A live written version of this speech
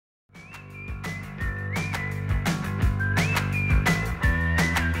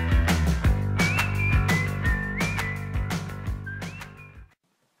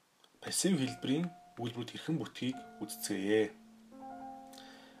пассив хэлбэрийн үйлдвэрүүд хэрхэн бүтгийг үздэцгээе.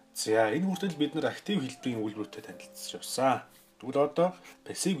 За энэ хүртэл бид нар актив хэлбэрийн үйлдвэртэй танилцж явсан. Тэгвэл одоо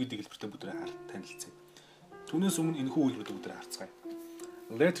пассив гэдэг хэлбэртэй бүгдээ танилцъя. Түүнээс өмнө энэхүү үйлдвэрүүдийг бүгдээ харцгаая.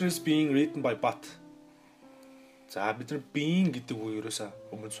 Letters being written by but. За бид нар being гэдэг үг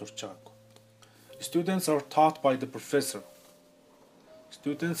ерөөсөө өмнө сурч байгаагүй. Students are taught by the professor.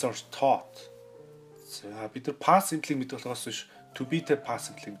 Students are taught. За бид нар past simple мэдэх болохоос биш to be-тэй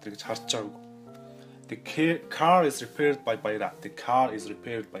past simple гэдэг гэж харж байгаагүй. The car is repaired by Bayra. The car is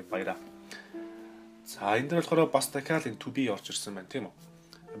repaired by Bayra. За энэ дээр болохоор бас дахиад энэ to be орж ирсэн байна, тийм үү?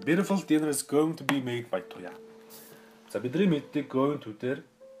 A beautiful dinner is going to be made by Toya. За бидний мэддэг going to дээр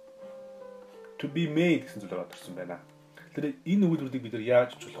to be made гэсэн зүйл орж ирсэн байна. Тэгэхээр энэ үйлдвэрийг бид нар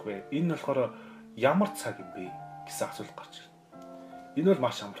яаж очлох вэ? Энэ болохоор ямар цаг юм бэ гэсэн асуулт гарч ирнэ. Энэ бол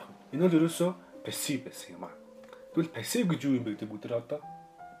маш амархан. Энэ бол ерөөсөө passive байсан юм аа. Тэгвэл passive гэж юу юм бэ гэдэг бүгд одоо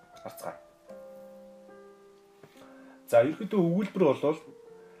харцгаая. За ерөнхийдөө өгүүлбэр бол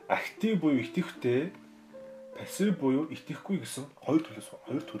актив буюу итэхтэй, пассив буюу итэхгүй гэсэн хоёр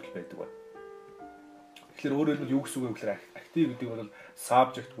төрөл байдаг байна. Тэгэхээр өөрөөр хэлбэл юу гэсэн үг вэ гэхээр актив гэдэг бол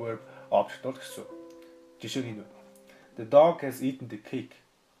subject verb object бол гэсэн. Жишээ нь энэ. The dog has eaten the cake.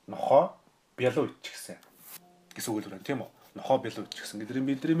 Нохоо бялуу идчихсэн гэсэн үг байна, тийм үү? Нохоо бялуу идчихсэн гэдэг нь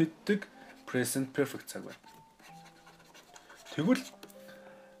бидний мэддэг present perfect цаг байна. Тэгвэл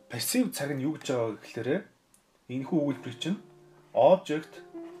passive цаг нь юу гэж байгаа гэхээр энэхүү үйлдвэр чинь object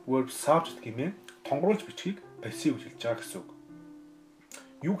verb subject гэмээр тонгруулж бичгийг passive гэж хэлж байгаа гэсэн үг.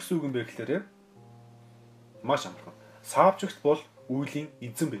 Юу гэсэн үг юм бэ гэхээр маш амархан. Subject бол үеийн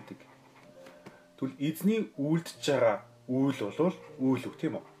эзэн байдаг. Тэгвэл эзний үйлдэж байгаа үйл бол үйл үг,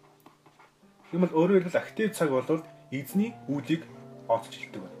 тийм үү? Тийм бол өөрөөр хэлбэл актив цаг бол эзний үйлийг онцолж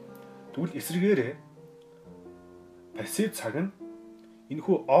хэлдэг байна. Тэгвэл эсрэгээрээ passive цаг нь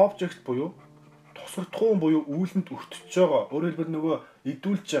энэхүү object буюу тусгартхуун буюу үйлэнд өртөж байгаа, өөрөөр хэлбэл нөгөө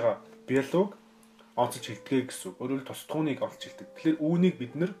идүүлж байгаа бялууг онцолж хэлдэг гэсэн үг. Өөрөөр хэлбэл тусгартхууныг онцолж хэлдэг. Тэгэхээр үүнийг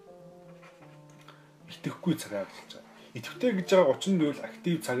бид нэр итэхгүй цагаар хэлж байгаа. Итэхтэй гэж байгаа учир нь бол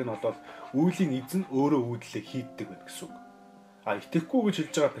актив цаг нь бол үеийн эзэн өөрөө үйлдэлээ хийдэг байх гэсэн үг. А итэхгүй гэж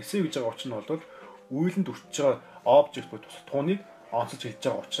хэлж байгаа passive гэж байгаа учир нь бол үйлэнд өртөж байгаа object буюу тусгартхууныг онцолж хэлж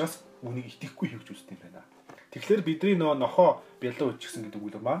байгаа учраас үүнийг итэхгүй хийвч үздэг юм байна. Тэгэхээр бидний нохоо бялуу идчихсэн гэдэг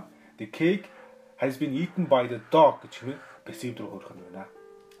үг маань the cake has been eaten by the dog гэж хэмээн passive руу хөрөх нь байна.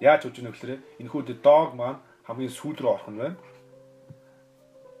 Яаж хийж өгнө гэхээр энэхүү the dog маань хамгийн сүүл рүү орох нь байна.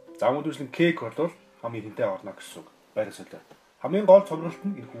 За мөн cake бол хамгийн хинтээ орно гэсэн үг. Байраа солио. Хамгийн гол цомролт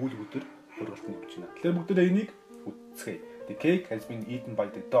нь энэхүү үйлдвэр хөргөлт нь явж байна. Тэгэхээр бүгдээ энийг үзцгээе. The cake has been eaten by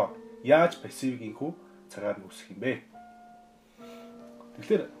the dog. Яаж passive-ийн хүү цагаар нь үсэх юм бэ?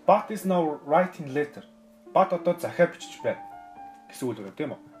 Тэгэхээр but is now writing letter. But одоо захиа бичиж байна гэсэн үг байна,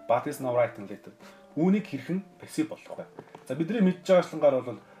 тийм үү? But is now writing letter. Үүнийг хэрхэн passive болгох вэ? За бидний мэдж байгаа шлангаар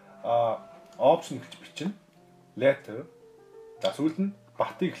бол option эхэлж бичнэ. Letter. За сүүлд нь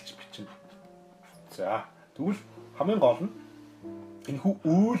but-ыг эхэлж бичнэ. За тэгвэл хамгийн гол нь энэхүү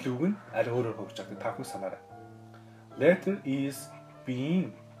үйл үг нь аль өөрөөр хөгж байгаа та бүхэн санаарай. Letter is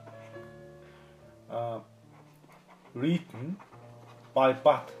being written by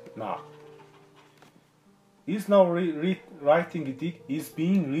but now. Is now writing гэдгийг is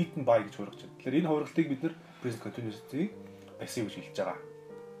being written by гэж хөргөж байна. Тэгэхээр энэ хөргөлтийг бид нэр present continuous-ийг passive гэж хэлж байгаа.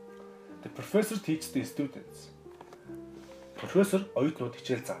 The professor teaches the students. Профессор оюутнууд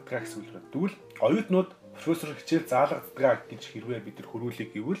хичээл заадаг гэсэн үг байна. Тэгвэл оюутнууд профессор хичээл заалгаддаг гэж хэрвээ бид нар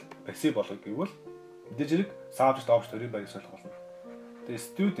хөрвүүлэх гэвэл passive болгох гэвэл мэдээж хэрэг subject object хоёрын байр суурь болно. The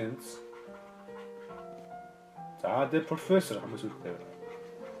students. За the professor хамгийн сүүлдээ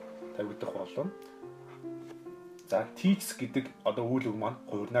тавигдах болно. За teach гэдэг одоо үйл үг маань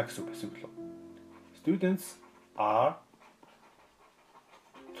хуурна гэсэн passive болов. Students are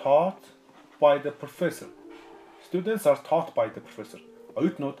taught by the professor. Students are taught by the professor.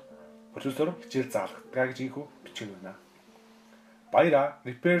 Оюутнууд профессор хичээл заалгадаг гэж ийхүү бичгэн байна. Bayra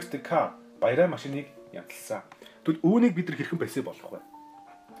repairs the car. Bayra машиныг янзлсан. Тэгвэл үүнийг бид нар хэрхэн passive болгох вэ?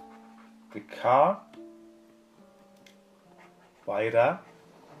 The car Bayra.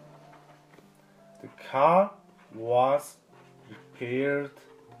 The car was repaired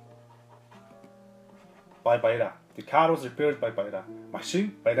by Bayra. The car was repaired by Bayra.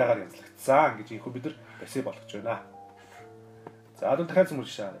 Машин Bayрагаар янзлагдсан гэж ийхүү бид нар passive болгож байна. За одоо дахиад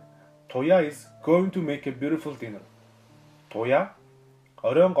зөвшөөрөе. Toya is going to make a beautiful dinner. Toya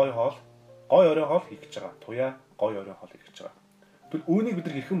оройн гой оройн хоол хийх гэж байгаа. Toya гой оройн хоол хийх гэж байгаа. Тэгвэл үүнийг бид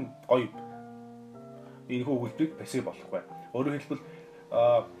нар хэрхэн гой энэхүү үйлдвэрийг passive болгох вэ? Өөрөөр хэлбэл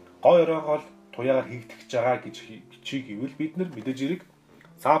гой оройн хоол туяагаар хийгдэж байгаа гэж хичээг гэвэл бид нар мэдээж хэрэг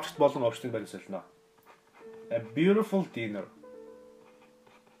Subject болон object-ийг барьж солино. A beautiful dinner.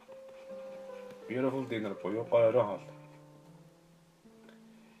 Beautiful dinner буюу гоё оройн хоол.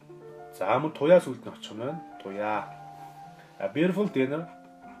 За мөн туяа сүлд нь очих юм байна. Туяа. A beautiful dinner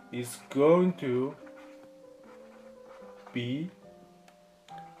is going to be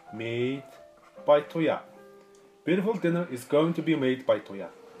made by Toya. Beautiful dinner is going to be made by Toya.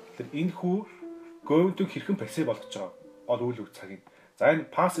 Тэр энэ хүү going to хэрхэн пассив болгож байгаа. Ол үйл үг цагийн. За энэ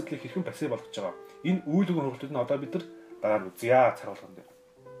passively хэрхэн пассив болгож байгаа. Энэ үйл үгийн хурцлууд нь одоо бид нар дараа нь үзье цаг болгоно дээр.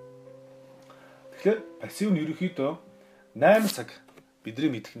 Тэгэхээр пассив нь ерөнхийдөө 8 цаг бидний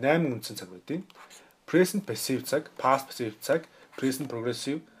мэдэх 8 үндсэн цаг байдیں۔ Present passive цаг, past passive цаг, present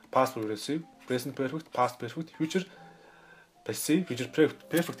progressive, past progressive, present perfect, past perfect, future passive, future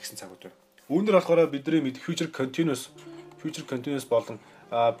perfect гэсэн цагууд байна. Үүнээр болохоор бидний мэдэх future continuous болон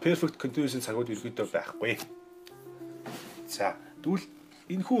perfect continuous-ийн цагууд ерөнхийдөө байхгүй. За, тэгвэл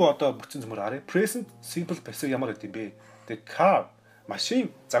энэ хүү одоо бүтцэн зэмээр харъя. Present simple passive ямар гэдэг юм бэ? The car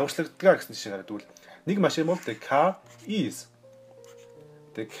машин загварчлагддаг гэсэн жишээ хараад тэгвэл нэг машин бол the car is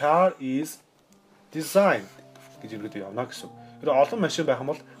designed гэж ерөнхийдөө явна гэсэн. Тэр олон машин байх юм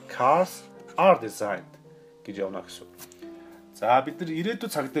бол cars are designed гэж явна гэсэн. За бид нар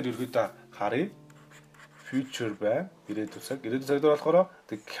ирээдүйн цаг дээр ерөнхийдөө харъя. Future байна. Ирээдүйн цаг дээр болохоор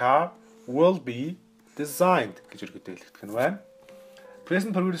the car will be designed гэж ерөнхийдөө хэлэгдэх нь байна.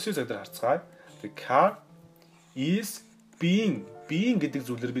 Present progressive цаг дээр харцгаая. The car is being гэдэг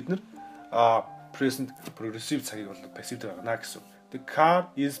зүйлээр бид нар present progressive цагийг бол passive дээр гаргана гэсэн. The car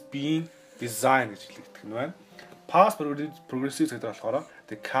is being designed гэж хэлэгдэх нь байна. Past progressive цаг дээр болохоор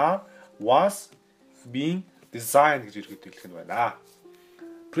the car was being designed гэж ерөнхийдөө хэлэх нь байна.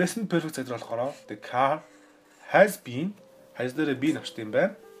 Present perfect цаг дээр болохоор the car has been дээр been авчтай юм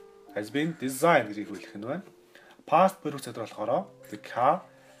байна. Has been designed гэж хэлэх нь байна. Past perfect цаг дээр болохоор the car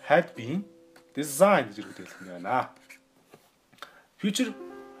had been designed гэж ерөнхийдөө хэлэх нь байна. Future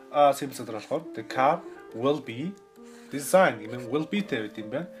simple цаг дээр болохоор the car will be designed гэмээр will be тавьд юм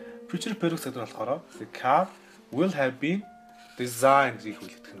байна. Future perfect цаг дээр болохоор the car will have been designed гэж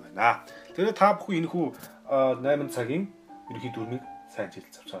хэлэх нь байна. Тэгэхээр та бүхэн энэ хүү 8 цагийн ерөнхий дүрмийг сайн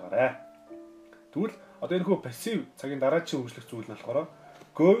жилж авч байгаарай. Тэгвэл одоо энэ хүү passive цагийн дараачийн үргэлжлэх зүйл нь болохоор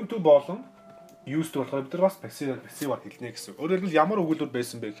going to болон used to болохоор бид нар бас passive-аар хэлнэ гэсэн. Өөрөөр хэлбэл ямар өгүүлбэр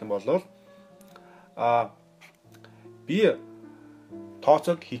байсан бэ гэх юм бол би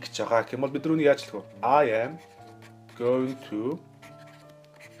тооцоог хийх гэж байгаа гэх юм бол бид нар үүнийг яаж хэлэх вэ? I am going to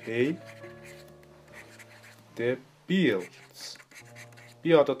pay the bills.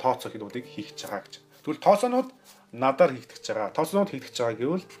 Би одоо тооцоогнуудыг хийх гэж байгаа гэж. Тэгвэл тооцоонууд надаар хийгдэж байгаа. Тооцоонууд хийгдэж байгаа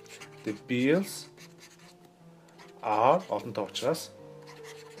гэвэл the bills are олонтой учраас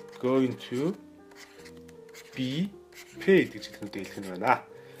going to be paid гэж хэлэх нь байна.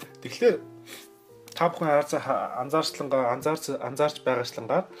 Тэгэхээр та бүхэн анзаарч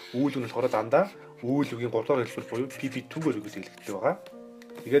байгаачлангаар үйл үг нь болохоор дандаа үйл үгийн 3 дахь хэлбэр буюу PP2-гээр хэлэгддэг байгаа.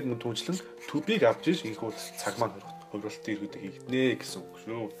 Тэгээд мөн түнчлэн to be-г авч иж их бол цаг маань хөрвөлт иргэдэг хийгднэ гэсэн үг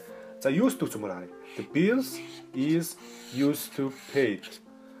шүү. За used to зүмээр харъя. The bills is used to paid.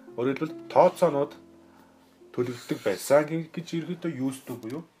 Өөрөөр хэлбэл тооцоонууд төлөгддөг байсан гэж ерөөдөө used to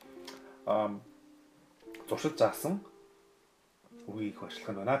буюу зуршил заасан үгийг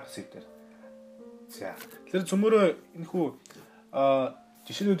ашиглах нь байна passive дээр. За тэгэхээр цөмөрөө энэ хүү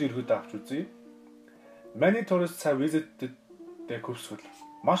жишээнүүд ерөөдөө авч үзье. Many tourists have visited the Hөвсгөл.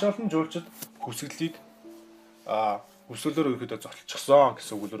 Маш олон жуулчид Хөвсгөлийг Хөвсгөлөөр ерөөдөө зочлчихсон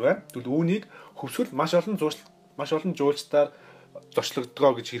гэсэн үг л байна. Тэгвэл үүнийг Хөвсгөл маш олон жуулчдаар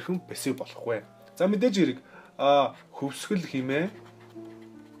зочлогдгоо гэж хэрхэн passive болох вэ? За мэдээж хэрэг Хөвсгөл хэмээн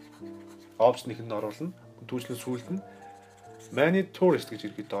option-ыг нь оруулна. Түүнчлэн сүүлд нь many tourists гэж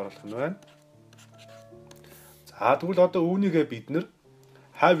ерөөдөө оруулах нь байна. За тэгвэл одоо үүнийгээ бид нэр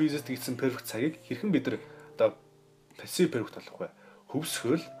have visited гэсэн perfect цагийг хэрхэн бид нар одоо passive perfect болох вэ?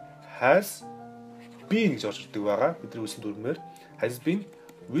 Хөвсгөл has been гэж орж ирдэг байгаа. Бидний үсэн дүрмээр has been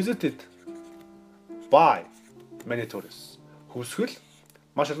visited by many tourists. Хөвсгөл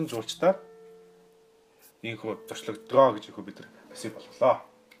маш олон жуулчдаар ийхүү зочлогдгоо гэж бид нар passive боллоо.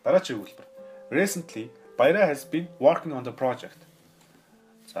 Дараагийн өгүүлбэр. Recently Баяра has been working on the project.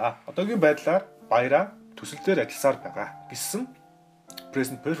 За одоогийн байдлаар Баяра төсөл дээр ажилласаар байгаа гэсэн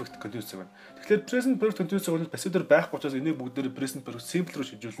present perfect continuous байна. Тэгэхээр present perfect continuous бол passive дээр байхгүй учраас энийг бүгдээр present perfect simple руу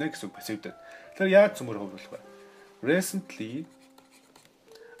шилжүүлнэ гэсэн passive дээр. Тэгэхээр яаж цөмөр хөвлөх вэ? Recently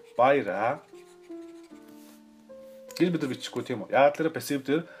Баяра гэж бид нар бичихгүй тийм үү? Яг л passive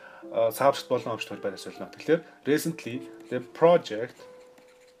дээр subject болон object хоёр байраас болно. Тэгэхээр recently the project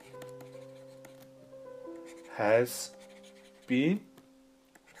has been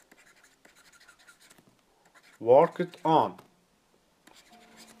worked on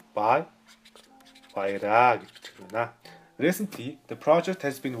by баяраа гэж бичиж байна. Recently, the project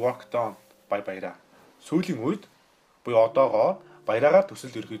has been worked on by баяраа. Сүүлийн үед буюу одоогоо баяраагаар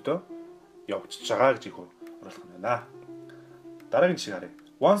төсөл ерөөдөө явуулж байгаа гэж их оруулах юм байна. Дараагийн жишээ харъя.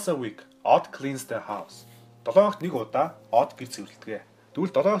 Once a week, Odd cleans the house. 7 хоногт нэг удаа Odd гэр цэвэрлэдэг.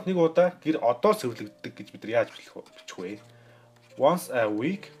 Тэгвэл 7 хоногт нэг удаа гэр одоор цэвэрлэгддэг гэж бид нар яаж бичих вэ? Once a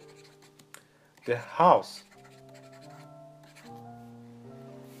week, the house.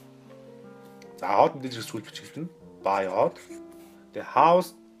 За Odd мэдээж сүүл бичигдэнэ. By Odd. The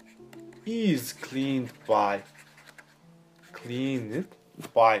house is cleaned by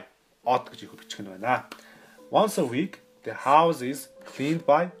Odd гэж их бичих нь байна. Once a week, the house is cleaned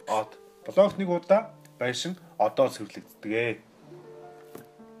by Odd. 7 хоногт нэг удаа байшин одоор цэвэрлэгддэг.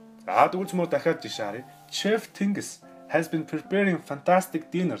 За тэгвэл мөн дахиад жишээ харъя. Chef Tingis has been preparing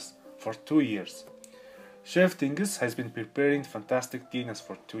fantastic dinners for 2 years. Chef Tingis has been preparing fantastic dinners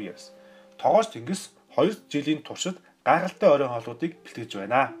for 2 years. Тогооч Тэнгис 2 жилийн туршид гайхалтай оройн хоолнуудыг бэлтгэж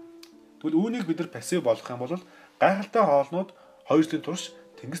байна. Тэгвэл үүнийг бид нар пассив болгох юм бол гайхалтай хоолнууд 2 жилийн турш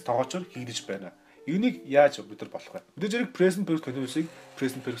Тэнгис тогоочор хийгдэж байна. Энийг яаж бид нар болох вэ? Бид зэрэг present perfect continuous-ыг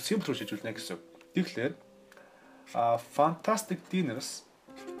present perfect simple руу шийдвэрлэнэ гэсэн. Тэгэхээр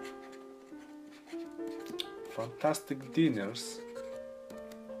fantastic dinners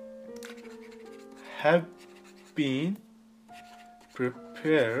have been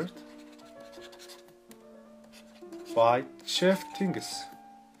prepared by Chef Tingis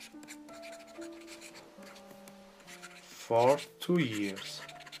for 2 years.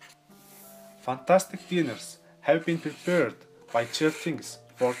 Fantastic dinners have been prepared by Chef Tingis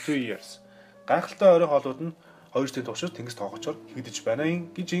for 2 years. Гайхалтай оройн хоолнууд нь 2 жилийн туршид Тэнгис тогоочор хийгдэж байна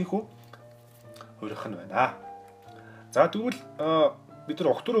гэж инхүү хөрөх нь байна. За тэгвэл бид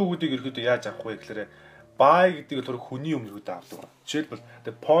нар огтур өгүүдийг ерөөдөө яаж авах вэ гэхээр by гэдэг нь хүний өмнөгөөд авдаг. Жишээлбэл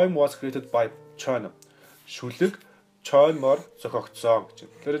the poem was created by Chon. Шүлэг Chonмор зохиогдсон гэж.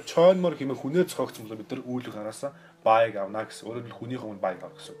 Тэгэхээр Chonмор хэмээн хүнээ зохиогдсон бол бид нар үйлдэл хараасаа by-г авна гэсэн. Өөрөөр хэлбэл хүнийх өмнө by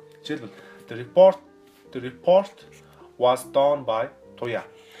авах гэсэн. Жишээлбэл the report was done by Туя.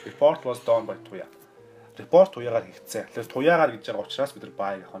 Report was done by Туя. Report Туягаар хийгдсэн. Тэгэхээр Туягаар гэж байгаа учраас бид нар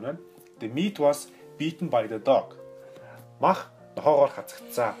by авах нь байна. The meat was beaten by the dog. Мах нохоогоор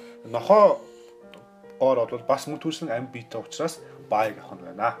хазагдсан. Нохоогоор бол бас мөн түүшлэн амь биетэй учраас by авах нь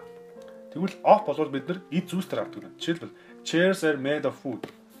байна. Тэгвэл off болвол бид нар эд зүйлсээр авдаг юм. Жишээлбэл chairs are made of wood.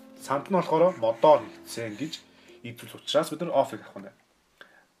 Санд нь болохоор модоор хийгдсэн гэж эд зүйл учраас бид нар off-ыг авах нь.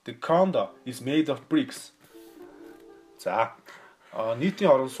 The condo is made of bricks. За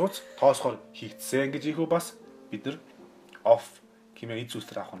нийтийн орон сууц тоосгоор хийгдсэн гэж ийхүү бас бид нар off хэмээн эд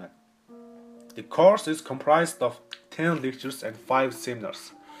зүйлсээр авах нь. The course is comprised of 10 lectures and 5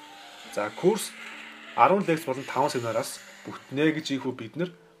 seminars. За курс 10 лекц болон 5 семинараас бүтнэ гэж ийхүү бид нар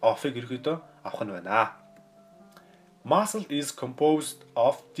off-ыг ерөөдөө авах нь байна. Muscle is composed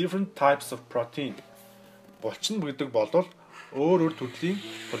of different types of protein. Булчин гэдэг бол өөр төрлийн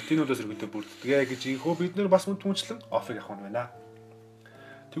протеинуудаас ерөөдөө бүрддэг гэж ийхүү бид нар бас мөн түнчлэн off-ыг авах нь байна.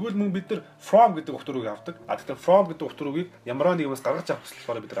 Тэгвэл мөн бид нар from гэдэг утгыг авдаг. Тэгэхээр from гэдэг утгыг ямар нэг юмас гаргаж авах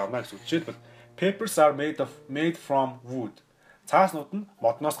болохоор бид нар авна гэсэн үг. Жишээлбэл papers are made from wood. Цааснууд нь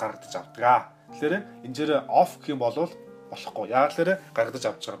модноос гаргаж авдаг. Тэгэхээр энэ жирэ off гэх юм бол болохгүй. Яг л гаргаж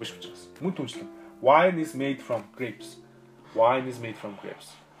авч байгаа биш учраас. Мөн түнчлэн wine is made from grapes.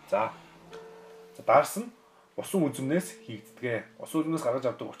 За дарс нь усан үзмнээс хийгддэг. Усан үзмнээс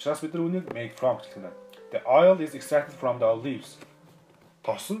гаргаж авдаг учраас бид нар үүнийг made from гэж хэлнэ. The oil is extracted from the olives.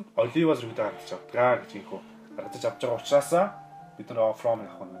 Тос нь оливоос гаргаж авдаг гэж ийхүү. Гаргаж авч байгаа учраас бид нар from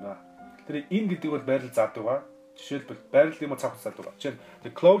авах нь байна. Тэр энэ гэдэг бол байрал заадаг ба. Жишээлбэл байрал юм уу цавх заадаг ба. Жишээл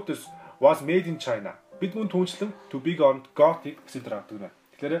the clothes was made in China. Бид мөн түнчлэн to be got-ыг гэсэн дээр авдаг байна.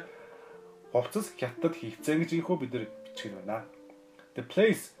 Тэгэхээр хувцас хятад хийгдсэн гэж ийхүү бид нар бичих нь байна. The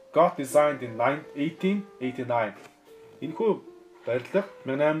place got designed in 1889. Энэхүү барилга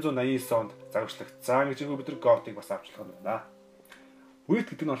 1889 онд загварчлагдсан гэж ийхүү бид нар got-ыг бас авчлах нь байна. Wheat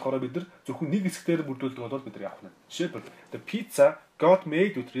гэдэг нь болохоор бид нар зөвхөн нэг хэсгээр бүрдүүлдэг бол бид нар явах нь. Жишээлбэл the pizza got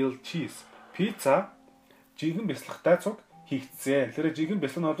made with real cheese. Пицца жинхэнэ бяцлагтай цуг хийгдсэн. Тэгэхээр жинхэнэ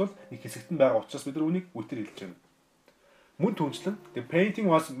бяцлаг нь бол нэг хэсэгт нь байгаа учраас бид нар үнийг wheat-ээр хэлж байна. Мөн түнчлэн the painting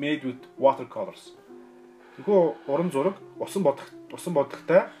was made with watercolors. Тэгэхүү уран зураг усан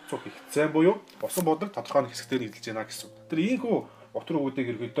бодогтой цуг хийгдсэн буюу усан бодог тодорхой нэг хэсгээр хэлж байна гэсэн. Тэр ийхүү утга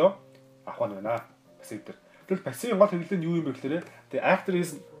өгүүдийг ерөөдөө авах нь байна. Пассив дээр. Тэгэл пассивын гол хэрэглээ нь юу юм бэ гэхээр the actor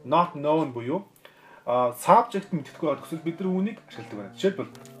is not known буюу subject мэддэхгүй байх гэсэн бид нар үүнийг ашигладаг байна.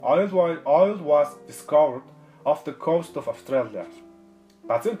 Жишээлбэл oil was discovered off the coast of Australia.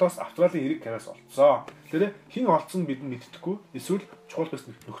 газрын тос Австралийн эрэг карьераас олцсон. Тэгэхээр хэн олцсон бид мэддэхгүй. Эсвэл чухал бус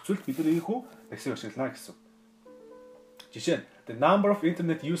нөхцөлд бид нар ийхүү пассив ашиглана гэсэн. Жишээ нь the number of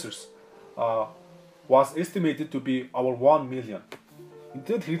internet users was estimated to be over 1 million.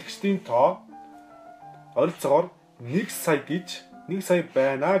 Интернет хэрэглэгчдийн тоо ойролцоогоор 1 сая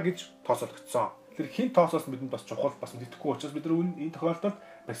байна гэж тооцоологдсон. Тэгэхээр хин тоосоос бидэнд бас чухал бас мэддэхгүй учраас бид нар энэ тохиолдолд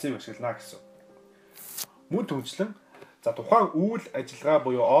пассив ашиглана гэсэн. Мөн түнчлэн за тухайн үйл ажиллагаа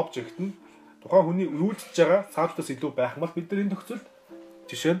буюу обжект нь тухайн хүний үйлдэж байгаа цаатаас илүү байх юм бол бид нар энэ тохиолдолд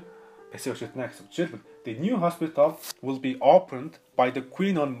жишээ нь пассив ашиглана гэсэн. Жишээлбэл the new hospital will be opened by the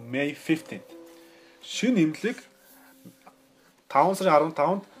Queen on May 15th. Шинэ эмнэлэг 5 сарын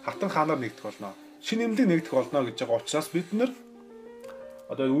 15-нд хатан хаанаар нэгдэх болно. Шинэ эмнэлэг нэгдэх болно гэж байгаа учраас бид нар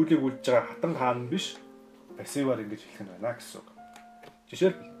одоо үйлийг үлдэж байгаа хатан хаан биш пассиваар ингэж хэлэх нь байна гэсэн үг.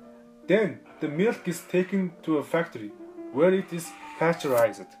 Жишээлбэл then the milk is taken to a factory where it is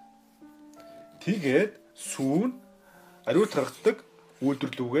pasteurized. Тэгээд сүүн ариут гаргадаг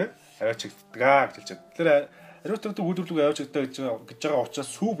үйлдвэрлэлүүгээ аваачигддаг гэж хэлж байна. Тэгэхээр ариут гаргадаг үйлдвэрлэлүүгээ аваачигддаг гэж байгаа учраас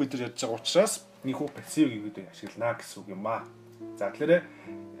сүү бид нар ярьж байгаа учраас нөхөө пассив гэдэг ашиглана гэсэн үг юм аа. За тэгэхээр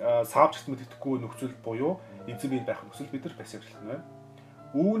саавчт мэддэхгүй нөхцөл буюу эзэн бий байх нөхцөл бид нар пассив ашиглана.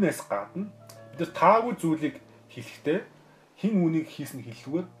 Үүнээс гадна бид нар таагүй зүйлийг хэлэхдээ хин үүнийг хийсэн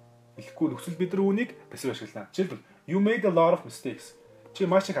хэлэхгүй нөхцөл бид нар үүнийг пассив ашиглана. Жишээлбэл you made a lot of mistakes. Чи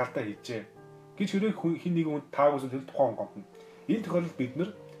маш их алдаа хийжээ. Гэж хэрэг хин нэг хүн таагүй зүйл тухайн гомдно. Энэ тохиолдолд бид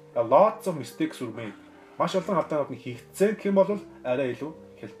нар lots of mistakes were made. Маш олон алдаанууд нь хийгдсэн гэх юм бол арай илүү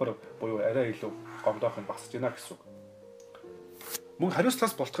хэлбэр буюу арай илүү гомдоох нь басж байна гэсэн үг. Мөн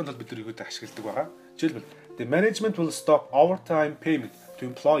хариуцлаас болтохын тулд бид нар юуг ашигладаг байгаа. Жишээлбэл the management will stop overtime payment to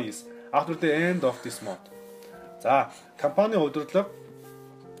employees after the end of this month. За, компани удирдлага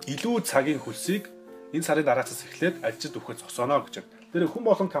илүү цагийн хөлсийг энэ сарын дараацаас эхлээд ажилд өгөхөд зогсооно гэж байна. Тэр хүн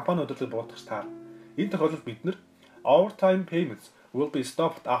болон компани удирдлагыг буруутгах таар. Энэ тохиолдолд бид нар overtime payments will be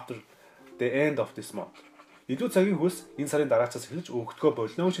stopped after the end of this month. Илүү цагийн хөлс энэ сарын дараацаас эхэлж өгдөгөө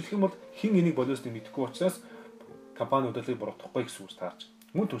болно гэж хэлэх юм бол хэн энийг болосныг мэдэхгүй учраас компани удирдлагыг буруутгахгүй гэсэн үг таарч.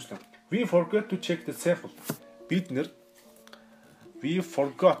 Мөн түншлэн we forgot to check the sample. Бид нар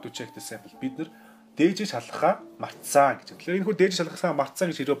дээж шалгахаа мартсан гэж. Тэгэхээр энэ хүү дээж шалгахаа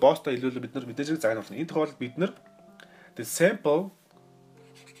мартсан гэж хэрэг босстой хэлвэл бид нар мэдээж загнуулна. Энэ тохиолдолд бид нар the sample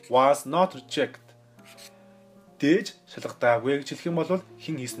was not checked. Дээж шалгадаагүй гэж хэлэх юм бол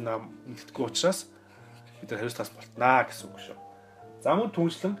хэн хийсэн нам мэддэггүй учраас бид нар хариуцлаас болтнаа гэсэн үг шүү. За мөн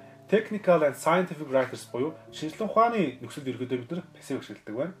түншлэн technical and scientific writers буюу шинжилгээ ухааны нөхцөл ерөнхийдөө бид нар пассив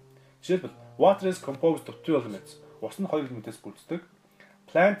ашигладаг байна. Жишээлбэл water is composed of two elements. Ус нь хоёр элементээс бүрддэг.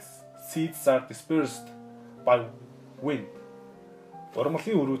 Plants seeds are dispersed by wind.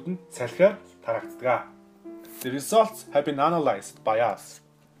 Урмлын өрүүд нь салхиар тараагддаг. The results have been analyzed by us.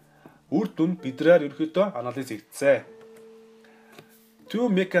 Үр дүн бидрээр ерөнхийдөө анализ хийгдсэн. Two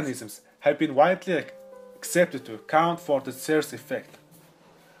mechanisms have been widely accepted to account for the Sears effect.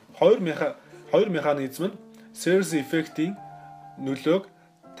 Хоёр механизм нь Sears effect-ийн нөлөөг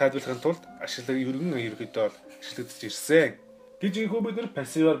тайлбарлахын тулд ерөнхийдөө ашиглагдаж ирсэн. Гэж ийхүү бид нар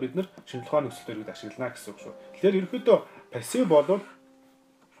пассиваар бид нар шинжилгээ ухааны нөхцөл төрөйд ашиглана гэсэн үг шүү. Тэгэхээр ерөнхийдөө пассив болвол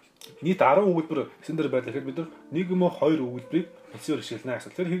нийт 10 өгүүлбэр эсэн дээр байлаа гэхэд бид нар 1 юм уу 2 өгүүлбэрийг пассиваар ашиглана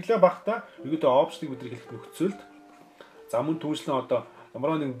гэсэн. Тэгэхээр хэглээ багтаа ерөнхийдөө обжектыг бид нар хэлэх нөхцөлд за мөн түншлэн одоо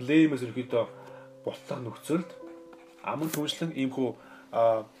ямар нэгэн blame-с ерөнхийдөө бутлах нөхцөлд мөн түншлэн иймхүү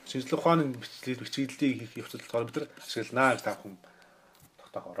шинжилгээ ухааны бичигдлийг хийх явцад бид нар ашиглана гэж та бүхэн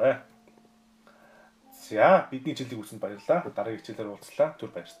тогтоогоорой. За бидний хичээлийг үзсэнд баярлалаа. Дараагийн хичээлээр уулзлаа.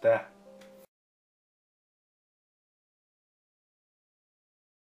 Түр баяртай.